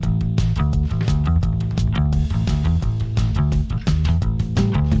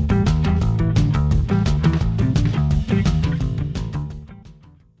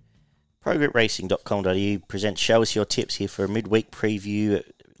ProGroupRacing.com.au presents Show Us Your Tips here for a midweek preview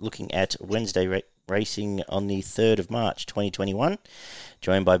looking at Wednesday racing on the 3rd of March 2021.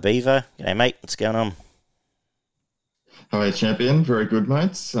 Joined by Beaver. G'day, mate. What's going on? Hi, champion. Very good,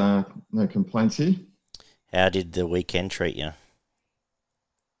 mates. No complaints here. How did the weekend treat you?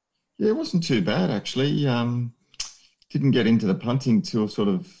 Yeah, it wasn't too bad, actually. Didn't get into the punting till sort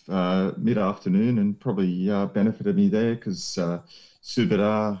of mid-afternoon, and probably benefited me there because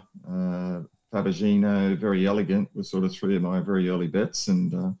Subadar, Fabagino, Very Elegant were sort of three of my very early bets,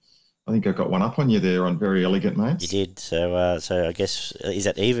 and I think I got one up on you there on Very Elegant, mates. You did. So I guess, is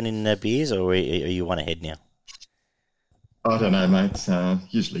that even in beers, or are you one ahead now? I don't know, mate.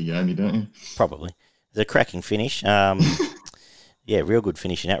 Usually you owe me, don't you? Probably. The cracking finish. Yeah, real good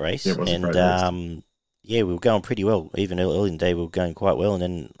finish in that race. Yeah, it was a great race. Yeah, we were going pretty well. Even early in the day, we were going quite well. And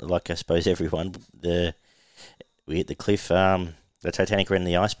then, like I suppose everyone, we hit the cliff. The Titanic ran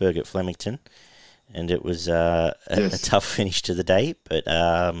the iceberg at Flemington, and it was a tough finish to the day. But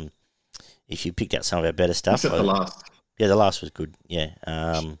if you picked out some of our better stuff... Except the last. Yeah, the last was good, yeah.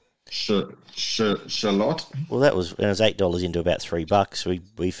 Charlotte? Well, it was $8 into about $3.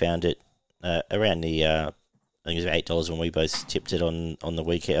 We found it around the... I think it was $8 when we both tipped it on the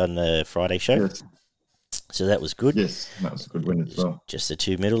weekend, on the Friday show. Yes. So that was good. Yes, that was a good win as well. Just the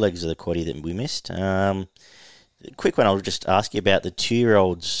two middle legs of the quaddie that we missed. Quick one, I'll just ask you about the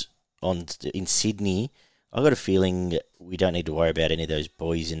 2-year-olds in Sydney. I've got a feeling we don't need to worry about any of those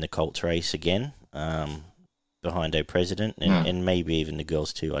boys in the Colts race again, behind our president, and maybe even the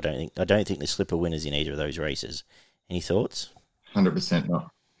girls too. I don't think the slipper winners in either of those races. Any thoughts? 100%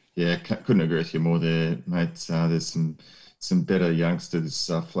 not. Yeah, couldn't agree with you more there, mate. There's some better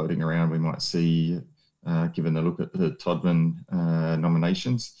youngsters floating around we might see. Given the look at the Todman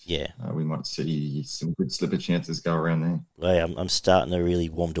nominations, we might see some good slipper chances go around there. Well, I'm starting to really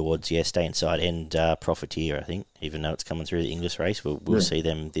warm towards Stay Inside and Profiteer, I think, even though it's coming through the English race. We'll see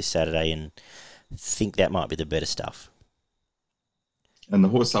them this Saturday, and think that might be the better stuff. And the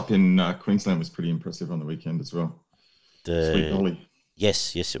horse up in Queensland was pretty impressive on the weekend as well. Sweet Dolly.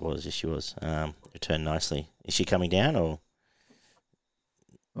 Yes, it was. Yes, she was. Returned nicely. Is she coming down or...?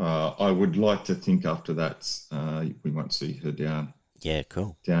 I would like to think after that we might see her down. Yeah,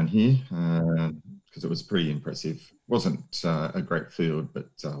 cool. Down here because it was pretty impressive. Wasn't a great field, but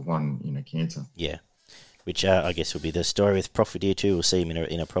won in a canter. Yeah, which I guess will be the story with Profiteer too. We'll see him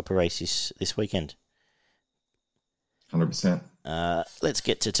in a proper race this weekend. 100%. Let's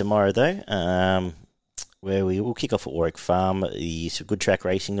get to tomorrow though, where we will kick off at Warwick Farm. Some good track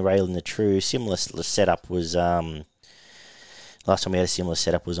racing, the Rail and the True. Similar setup was... Last time we had a similar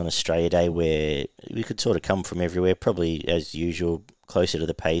setup was on Australia Day, where we could sort of come from everywhere, probably as usual, closer to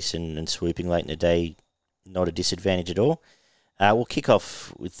the pace and swooping late in the day, not a disadvantage at all. We'll kick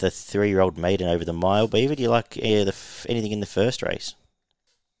off with the 3-year-old maiden over the mile. Beaver, do you like anything in the first race?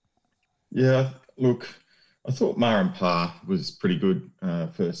 Yeah, look, I thought Mar and Pa was pretty good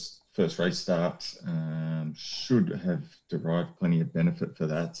first race start. Should have derived plenty of benefit for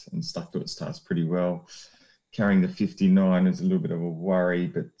that and stuck to its task pretty well. Carrying the 59 is a little bit of a worry,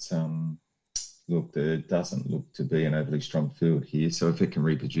 but look, there doesn't look to be an overly strong field here. So if it can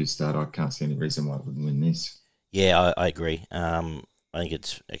reproduce that, I can't see any reason why it wouldn't win this. Yeah, I agree. I think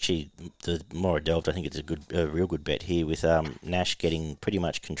it's actually, the more I delved, I think it's a real good bet here with Nash getting pretty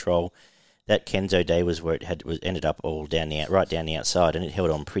much control. That Kenzo Day was where it ended up all right down the outside, and it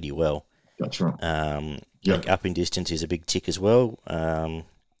held on pretty well. That's right. Like up in distance is a big tick as well.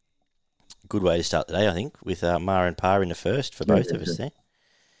 Good way to start the day, I think, with Ma and Pa in the first for both of us there.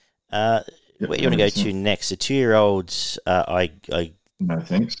 Where do you want to go to next? The 2-year-olds, no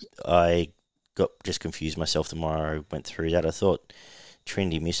thanks. I got just confused myself the more I went through that. I thought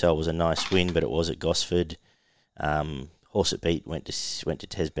Trinity Missile was a nice win, but it was at Gosford. Horse at Beat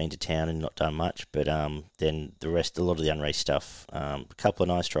has been to town and not done much, but then the rest, a lot of the unraced stuff, a couple of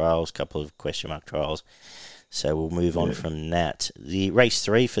nice trials, a couple of question mark trials. So we'll move on from that. The race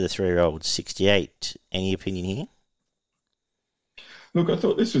 3 for the 3-year-old, 68. Any opinion here? Look, I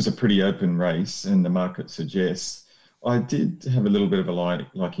thought this was a pretty open race, and the market suggests. I did have a little bit of a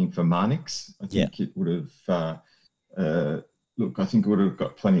liking for Marnix. I think it would have. I think it would have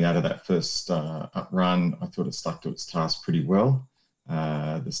got plenty out of that first up run. I thought it stuck to its task pretty well.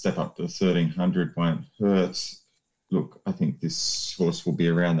 The step up to 1300 won't hurt. Look, I think this horse will be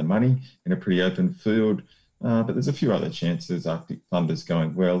around the money in a pretty open field. But there's a few other chances. Arctic Thunder's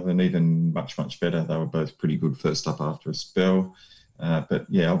going well, and even much, much better. They were both pretty good first up after a spell. But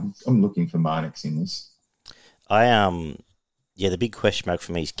yeah, I'm looking for Marnix in this. The big question mark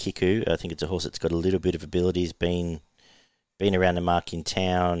for me is Kiku. I think it's a horse that's got a little bit of ability. He's been around the mark in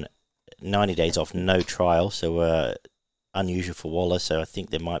town. 90 days off, no trial, so unusual for Waller. So I think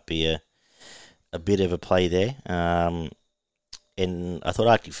there might be a bit of a play there. And I thought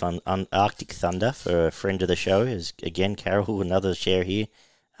Arctic Thunder, for a friend of the show, is again Carol, another share here,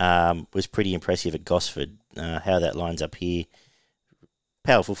 was pretty impressive at Gosford. How that lines up here,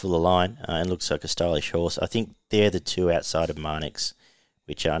 powerful for the line, and looks like a stylish horse. I think they're the two outside of Marnix,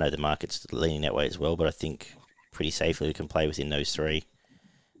 which I know the market's leaning that way as well, but I think pretty safely we can play within those three,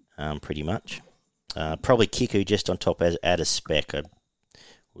 pretty much. Probably Kiku just on top as at a spec.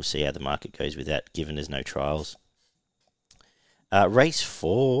 We'll see how the market goes with that, given there's no trials. Race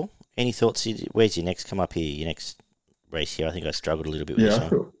 4, any thoughts? Where's your next come up here? Your next race here? I think I struggled a little bit with this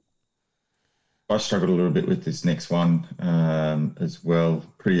one. I struggled a little bit with this next one as well.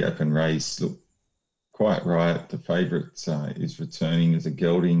 Pretty open race. Look, quite right. The favourite is returning as a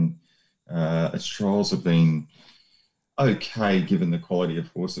gelding. Its trials have been okay given the quality of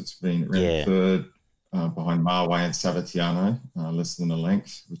horse. It's been around third behind Marway and Savatiano, less than a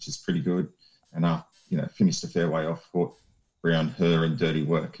length, which is pretty good. And finished a fair way off around Her and Dirty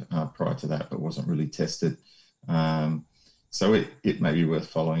Work prior to that, but wasn't really tested. So it may be worth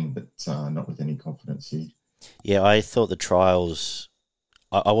following, but not with any confidence here. Yeah, I thought the trials,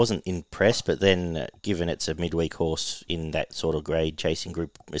 I wasn't impressed, but then given it's a midweek horse in that sort of grade, chasing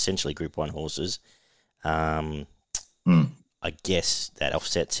essentially Group 1 horses, I guess that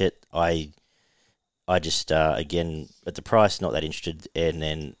offsets it. I just, again, at the price, not that interested,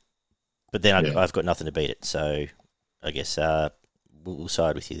 but then I've got nothing to beat it, so I guess we'll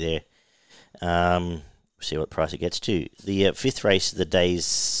side with you there. See what price it gets to. The fifth race of the day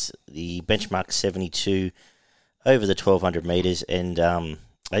is the benchmark 72 over the 1,200 metres, and I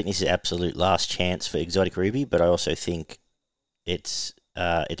think this is absolute last chance for Exotic Ruby, but I also think it's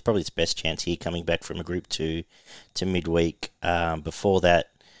probably its best chance here, coming back from a Group 2 to midweek. Before that,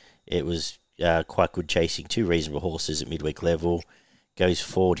 it was quite good chasing two reasonable horses at midweek level. Goes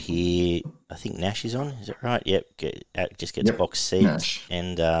forward here. I think Nash is on. Is that right? Yep. Just gets box seat. Nash.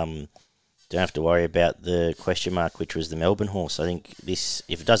 And don't have to worry about the question mark, which was the Melbourne horse. I think this,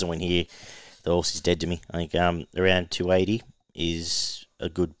 if it doesn't win here, the horse is dead to me. I think around 280 is a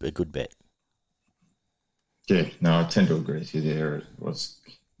good bet. Yeah, no, I tend to agree with you there. It was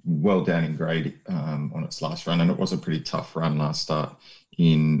well down in grade on its last run, and it was a pretty tough run last start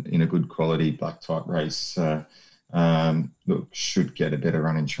in a good quality black type race. Look, should get a better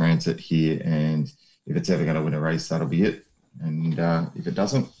run in transit here, and if it's ever going to win a race, that'll be it. And if it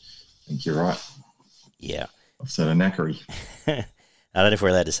doesn't, I think you're right. Yeah. I've said a knackery. I don't know if we're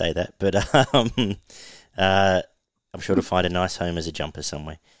allowed to say that, but I'm sure to find a nice home as a jumper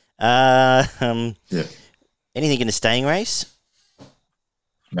somewhere. Yeah. Anything in the staying race?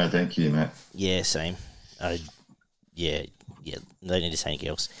 No, thank you, Matt. Yeah, same. Yeah. No need to say anything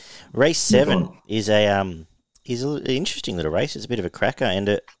else. Race 7 is an interesting little race. It's a bit of a cracker,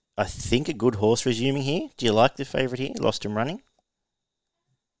 and I think a good horse resuming here. Do you like the favourite here, Lost and Running?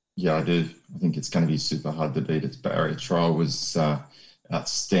 Yeah, I do. I think it's going to be super hard to beat. Its barrier trial was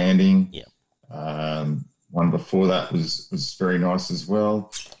outstanding. Yeah. One before that was very nice as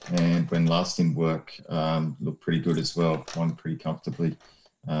well. And when last in work, looked pretty good as well. Won pretty comfortably.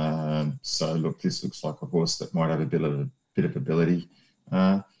 So look, this looks like a horse that might have a bit of ability.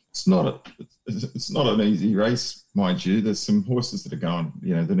 It's not an easy race, mind you. There's some horses that are going.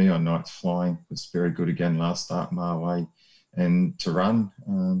 The Neon Knights Flying was very good again last start, Marway, and to run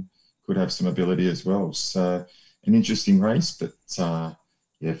could have some ability as well. So an interesting race, but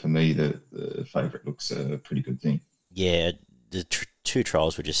for me, the favourite looks a pretty good thing. Yeah, the two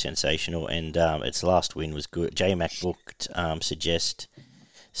trials were just sensational, and its last win was good. J-Mac booked suggest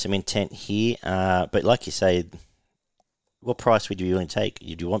some intent here, but like you say, what price would you be willing to take?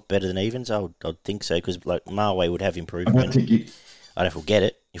 Do you want better than evens? I'd think so, because like Marway would have improvement. I don't know if we'll get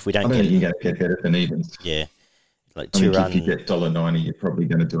it. If we don't get it, you're going to get better than evens. Yeah, like if you get $1.90, you're probably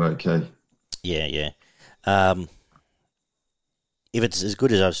going to do okay. Yeah. If it's as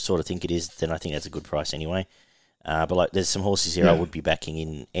good as I sort of think it is, then I think that's a good price anyway. But like, there's some horses here I would be backing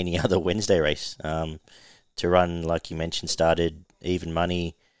in any other Wednesday race. To run, like you mentioned, started even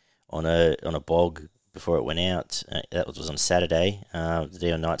money on a bog before it went out. That was on Saturday. The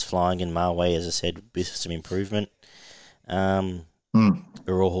Neon Knights Flying and Marway, as I said, with some improvement. Are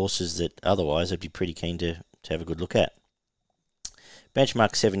all horses that otherwise I'd be pretty keen to have a good look at.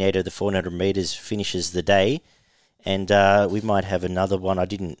 Benchmark 78 of the 400 metres finishes the day. And we might have another one. I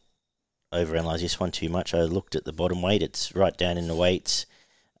didn't overanalyze this one too much. I looked at the bottom weight. It's right down in the weights.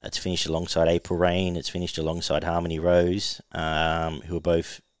 It's finished alongside April Rain. It's finished alongside Harmony Rose, who are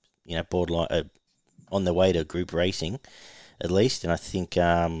both, borderline on their way to group racing, at least. And I think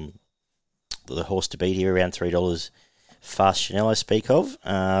the horse to beat here, around $3. Fast Chanel, I speak of.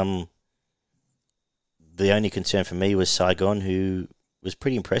 The only concern for me was Saigon, who was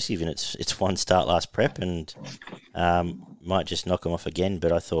pretty impressive in its one start last prep, and might just knock him off again.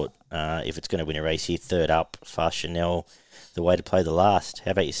 But I thought if it's going to win a race here, third up, Fast Chanel, the way to play the last.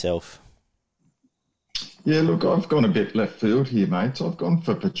 How about yourself? Yeah, look, I've gone a bit left field here, mate. So I've gone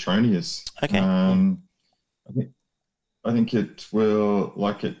for Petronius. Okay. I think it will,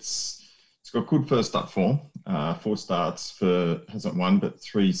 it's got good first up form. 4 starts hasn't won, but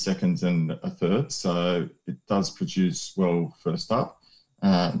 3 seconds and a third. So it does produce well first up.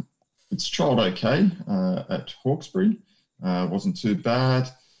 It's trialled okay at Hawkesbury. Wasn't too bad.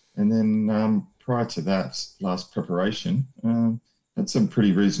 And then prior to that, last preparation, had some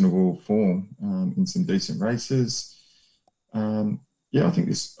pretty reasonable form in some decent races. I think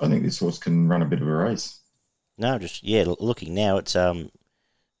this horse can run a bit of a race. No, looking now, it's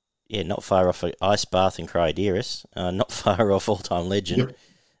not far off Ice Bath and Cryodiris, not far off All Time Legend.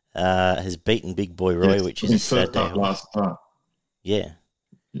 Yep. Has beaten Big Boy Roy, which is a sad day. Last start. Yeah.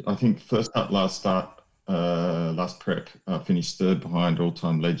 I think first up last start, last prep, finished third behind All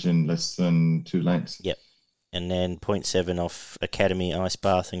Time Legend, less than 2 lengths. Yep. And then 0.7 off Academy, Ice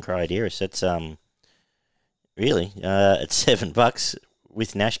Bath and Cryodiris. That's really at $7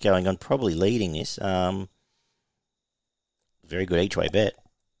 with Nash going on, probably leading this. Very good each way bet.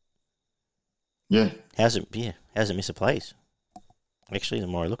 Yeah. Hasn't missed a place. Actually, the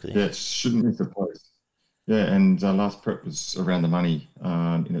more I look at it. Yeah, it shouldn't miss a place. Yeah, and last prep was around the money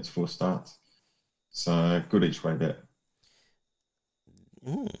in its 4 starts. So good each way bet.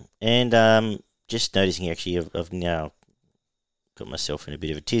 And just noticing here, actually, I've now got myself in a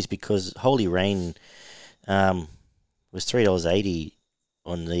bit of a tiz because Holy Rain was $3.80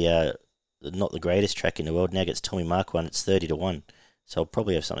 on the not the greatest track in the world. Now gets Tommy Mark one. It's 30-1. So I'll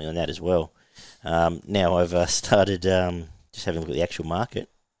probably have something on that as well. Now I've started just having a look at the actual market.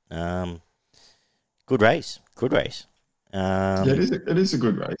 Good race. It is a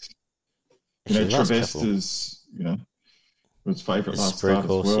good race. Travesta's, was favourite last start as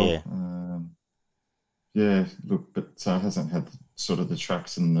well. Look, but hasn't had sort of the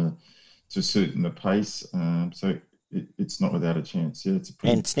tracks and to suit and the pace. So it's not without a chance. Yeah, it's a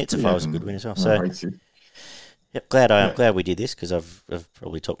pretty, and Snitzer was a good win as well. So racy. Yep, glad we did this because I've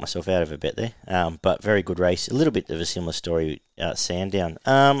probably talked myself out of a bet there. But very good race. A little bit of a similar story at Sandown.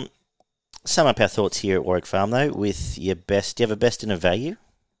 Sum up our thoughts here at Warwick Farm though with your best. Do you have a best and a value?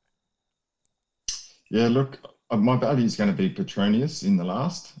 Yeah, look, my value is going to be Petronius in the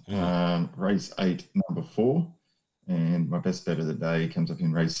last race 8, number 4, and my best bet of the day comes up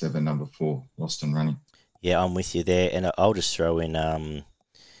in race 7, number 4, Lost and Running. Yeah, I'm with you there, and I'll just throw in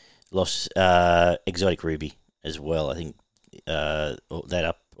Exotic Ruby as well. I think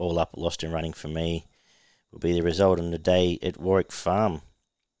all up, Lost and Running for me will be the result on the day at Warwick Farm.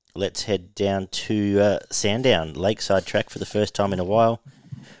 Let's head down to Sandown, Lakeside track for the first time in a while.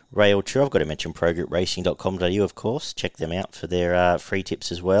 Rail True, I've got to mention progroupracing.com.au, of course. Check them out for their free tips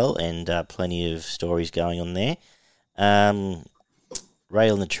as well, and plenty of stories going on there.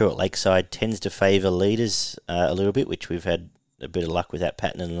 Rail and the True at Lakeside tends to favour leaders a little bit, which we've had a bit of luck with that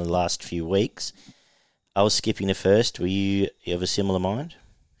pattern in the last few weeks. I was skipping the first. Were you of a similar mind?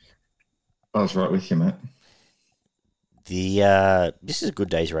 I was right with you, mate. This is a good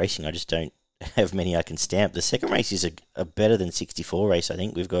day's racing. I just don't have many I can stamp. The second race is a better than 64 race, I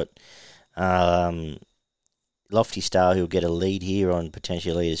think. We've got Lofty Star, who'll get a lead here on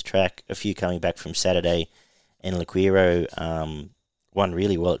potential leaders track. A few coming back from Saturday. And Laquiro won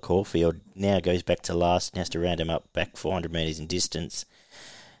really well at Caulfield. Now goes back to last and has to round him up back 400 metres in distance.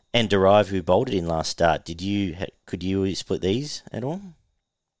 And Derive, who bolted in last start. Could you split these at all?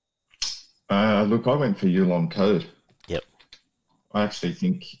 Look, I went for Yulong Code. Yep. I actually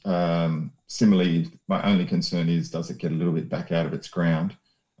think, similarly, my only concern is, does it get a little bit back out of its ground?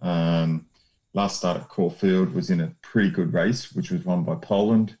 Last start at Caulfield was in a pretty good race, which was won by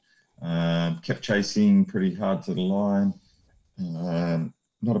Poland. Kept chasing pretty hard to the line.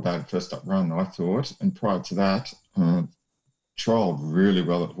 Not a bad first up run, I thought. And prior to that, trialled really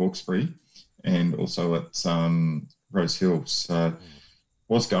well at Hawkesbury and also at Rose Hill. So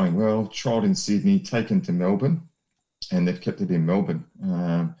was going well. Trialled in Sydney, taken to Melbourne, and they've kept it in Melbourne,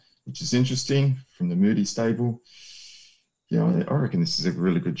 which is interesting from the Moody stable. Yeah, I reckon this is a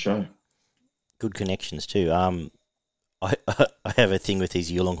really good show. Good connections too. I have a thing with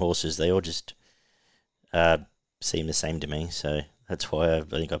these Yulong horses. They all just seem the same to me, so that's why I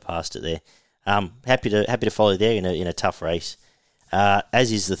think I passed it there. Happy to follow there in a tough race.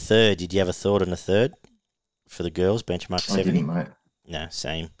 As is the third. Did you have a thought on the third for the girls? Benchmark 70. I didn't, mate. No,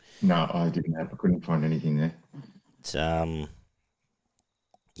 same. No, I didn't have. I couldn't find anything there. It's,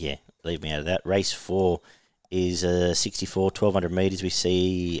 yeah, leave me out of that. Race 4 is 64, 1,200 metres. We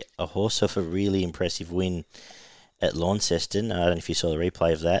see a horse off a really impressive win at Launceston. I don't know if you saw the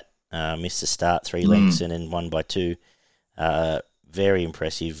replay of that. Missed the start 3 lengths and then won by 2. Very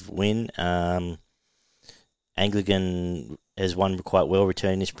impressive win. Anglican has won quite well,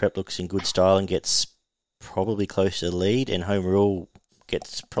 returning this prep, looks in good style and gets probably close to the lead, and Home Rule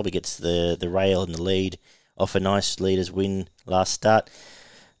probably gets the rail and the lead off a nice leader's win last start.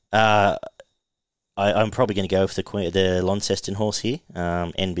 I'm probably going to go with the Launceston horse here,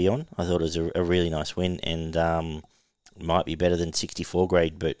 and beyond. I thought it was a really nice win, and might be better than 64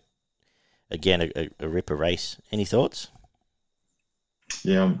 grade, but again, a ripper race. Any thoughts?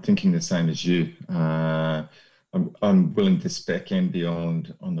 Yeah, I'm thinking the same as you. I'm willing to spec and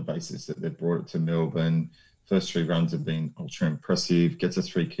beyond on the basis that they've brought it to Melbourne. First 3 runs have been ultra impressive. Gets a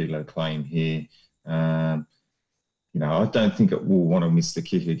 3 kilo claim here. I don't think it will want to miss the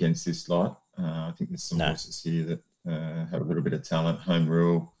kick against this lot. I think there's some horses here that have a little bit of talent. Home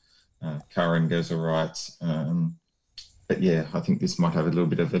Rule, Curran goes all right. But yeah, I think this might have a little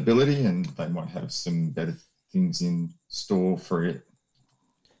bit of ability, and they might have some better things in store for it.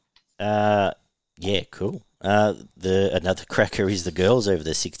 Yeah, cool. Another cracker is the girls over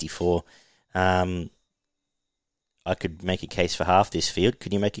the 64. I could make a case for half this field.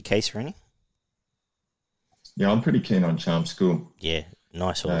 Could you make a case for any? Yeah, I'm pretty keen on Charm School. Yeah,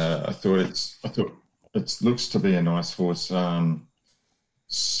 nice horse. I thought it looks to be a nice horse.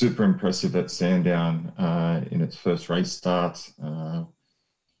 Super impressive at Sandown in its first race start.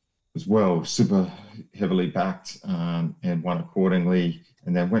 As well, super heavily backed and won accordingly,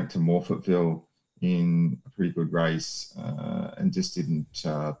 and then went to Morphettville in a pretty good race and just didn't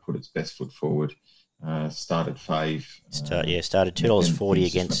put its best foot forward. Started fave. Started $2.40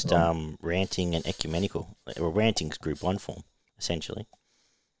 against Ranting and Ecumenical. Or Ranting's Group 1 form, essentially.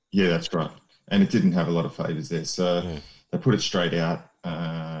 Yeah, that's right. And it didn't have a lot of favours there. So they put it straight out.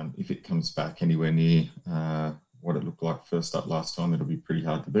 If it comes back anywhere near what it looked like first up last time, it'll be pretty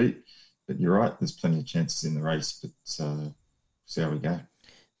hard to beat. But you're right, there's plenty of chances in the race, but see how we go.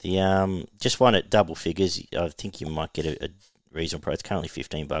 The just one at double figures. I think you might get a reasonable price. It's currently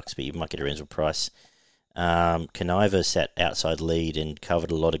 $15, but you might get a reasonable price. Conniva sat outside lead and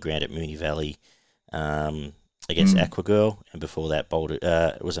covered a lot of ground at Moonee Valley against Aquagirl, and before that,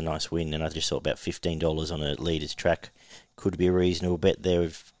 it was a nice win. And I just thought about $15 on a leader's track could be a reasonable bet there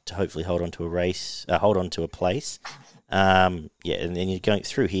to hopefully hold on to a place. And then you're going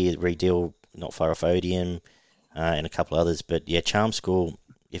through here, Redeal, not far off Odium, and a couple others. But yeah, Charm School,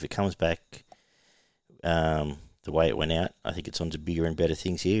 if it comes back the way it went out, I think it's on to bigger and better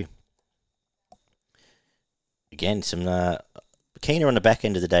things here. Again, some keener on the back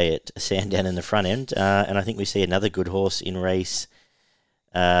end of the day at Sandown in the front end, and I think we see another good horse in race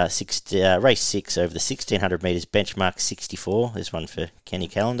 6 over the 1,600 metres, benchmark 64. This one for Kenny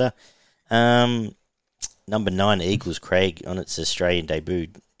Callender. Number 9, Eagles Craig, on its Australian debut,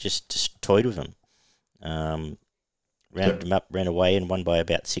 just toyed with him. Rounded him up, ran away, and won by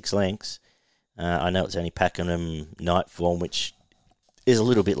about 6 lengths. I know it's only Pakenham night form, which is a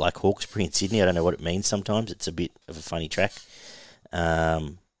little bit like Hawkesbury in Sydney. I don't know what it means sometimes. It's a bit of a funny track.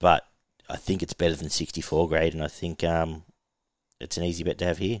 But I think it's better than 64 grade, and I think it's an easy bet to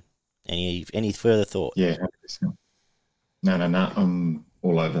have here. Any further thought? Yeah. No. I'm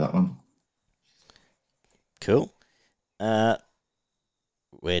all over that one. Cool. Where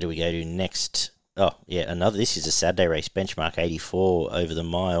do we go to next? Oh, yeah, this is a Saturday race, benchmark 84 over the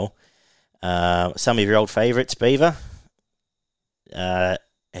mile. Some of your old favourites, Beaver.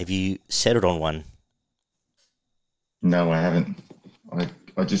 Have you settled on one? No, I haven't.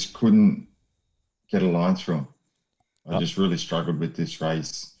 I just couldn't get a line through them. I just really struggled with this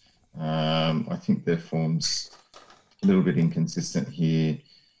race. I think their form's a little bit inconsistent here.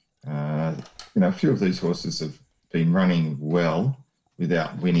 A few of these horses have been running well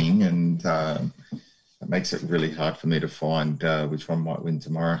without winning, and it makes it really hard for me to find which one might win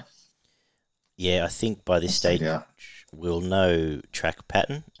tomorrow. Yeah, I think by this stage we'll know track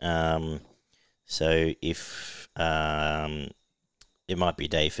pattern. So if it might be a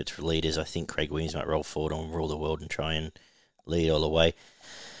day if it's for leaders, I think Craig Williams might roll forward on Rule the World and try and lead all the way.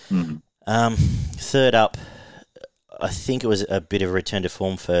 Third up, I think it was a bit of a return to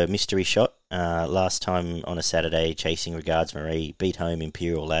form for Mystery Shot. Last time on a Saturday, chasing Regards Marie, beat home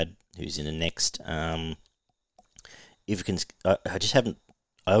Imperial Lad, who's in the next. If it can, I just haven't.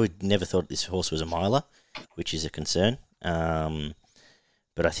 I would never thought this horse was a miler, which is a concern.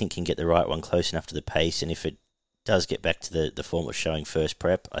 But I think can get the right one close enough to the pace, and if it does get back to the form of showing first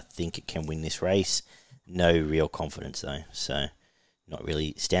prep, I think it can win this race. No real confidence, though, so not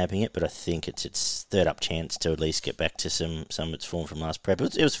really stamping it, but I think it's its third up chance to at least get back to some of its form from last prep.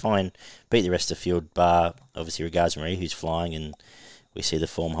 It was fine, beat the rest of the field, bar obviously Regards Marie, who's flying, and we see the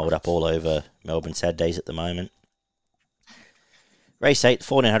form hold up all over Melbourne Saturdays at the moment. Race 8,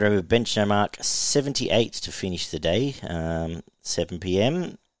 1400 over bench mark, 78 to finish the day, 7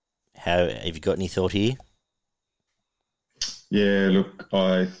 p.m. Have you got any thought here? Yeah, look,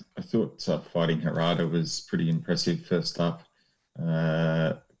 I thought Fighting Harada was pretty impressive first up,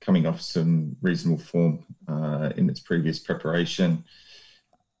 coming off some reasonable form in its previous preparation.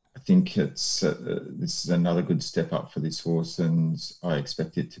 I think this is another good step up for this horse, and I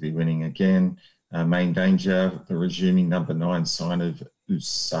expect it to be winning again. Main danger, the resuming number 9, Sign of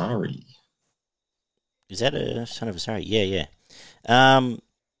Usari. Is that a Son of Usari? Yeah.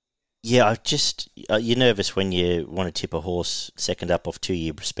 Yeah, you're nervous when you want to tip a horse second up off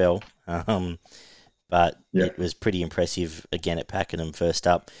 2-year spell. But It was pretty impressive again at Pakenham first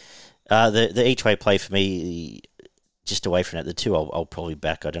up. The each way play for me, just away from that, the two I'll probably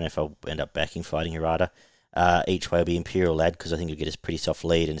back. I don't know if I'll end up backing Fighting Harada. Each way will be Imperial Lad because I think he'll get a pretty soft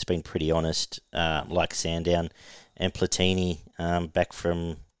lead and it's been pretty honest, like Sandown and Platini back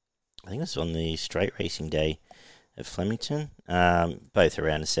from, I think it was on the straight racing day at Flemington. Both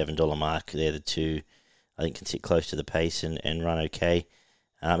around the $7 mark. They're the two I think can sit close to the pace and run okay.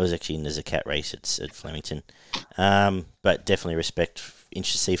 It was actually in the cat race at Flemington. But definitely interested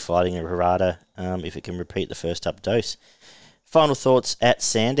to see Fighting Harada if it can repeat the first up dose. Final thoughts at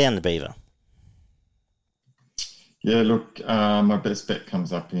Sandown, the Beaver. Yeah, look, my best bet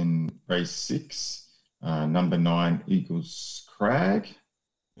comes up in race 6, number 9, Eagles Crag.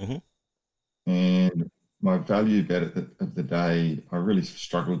 Mm-hmm. And my value bet of the day, I really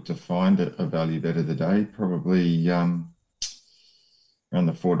struggled to find a value bet of the day. Probably around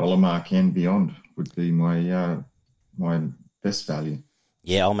the $4 mark and beyond would be my best value.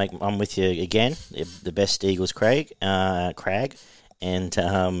 Yeah, I'm with you again. The best Eagles Crag. And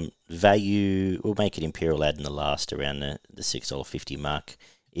value, we'll make it Imperial Lad in the last around the $6.50 mark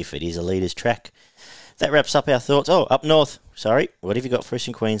if it is a leader's track. That wraps up our thoughts. Oh, up north. Sorry, what have you got for us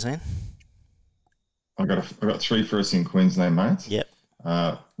in Queensland? I've got 3 for us in Queensland, mate. Yep.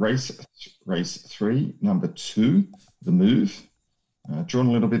 Race 3, number 2, The Move. Drawn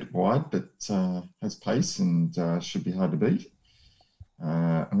a little bit wide, but has pace and should be hard to beat.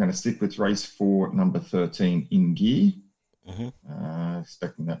 I'm going to stick with race 4, number 13, In Gear. Mm-hmm.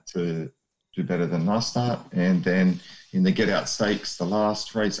 Expecting that to do better than last start. And then in the Get Out Stakes, the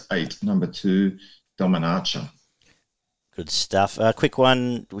last race 8, number 2, Dominacha. Good stuff. Quick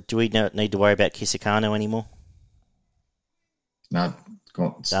one. Do we need to worry about Kisakano anymore? No,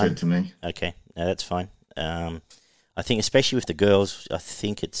 it's good to me. Okay, no, that's fine. I think especially with the girls, I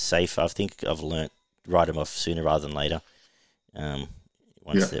think it's safe. I think I've learnt write them off sooner rather than later.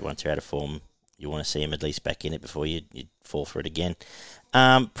 Once they're out of form, you want to see them at least back in it before you fall for it again.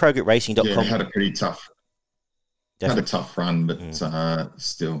 ProGritRacing.com. Yeah, had a pretty tough. Had a tough run, but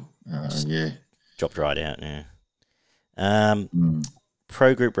still, dropped right out. Yeah.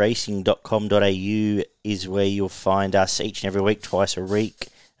 ProGritRacing.com.au is where you'll find us each and every week, twice a week,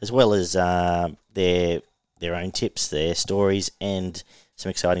 as well as their own tips, their stories, and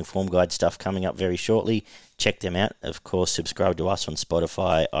some exciting form guide stuff coming up very shortly. Check them out. Of course, subscribe to us on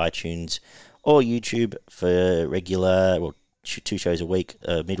Spotify, iTunes, or YouTube for regular, 2 shows a week,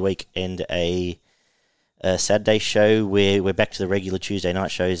 midweek, and a Saturday show where we're back to the regular Tuesday night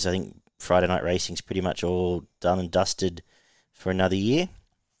shows. I think Friday night racing's pretty much all done and dusted for another year.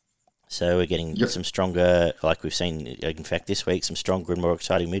 So we're getting some stronger, like we've seen, in fact, this week, some stronger and more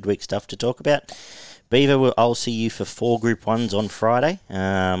exciting midweek stuff to talk about. Beaver, I'll see you for 4 Group 1s on Friday.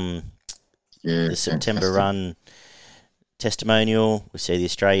 The September run testimonial. We see the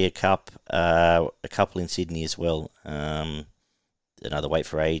Australia Cup, a couple in Sydney as well. Another Wait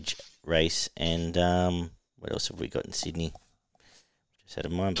for Age race. And what else have we got in Sydney? Just had a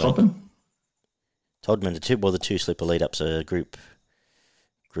mind blank. Todman, the two slipper lead-ups are Group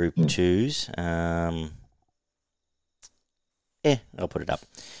 2s. I'll put it up.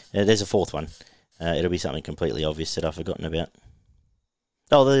 There's a 4th one. It'll be something completely obvious that I've forgotten about.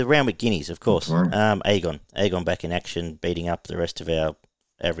 Oh, the Randwick Guineas, of course. Aegon back in action, beating up the rest of our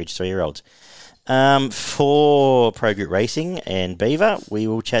average 3-year-olds. For Pro Group Racing and Beaver, we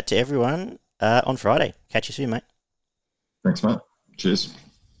will chat to everyone on Friday. Catch you soon, mate. Thanks, mate. Cheers.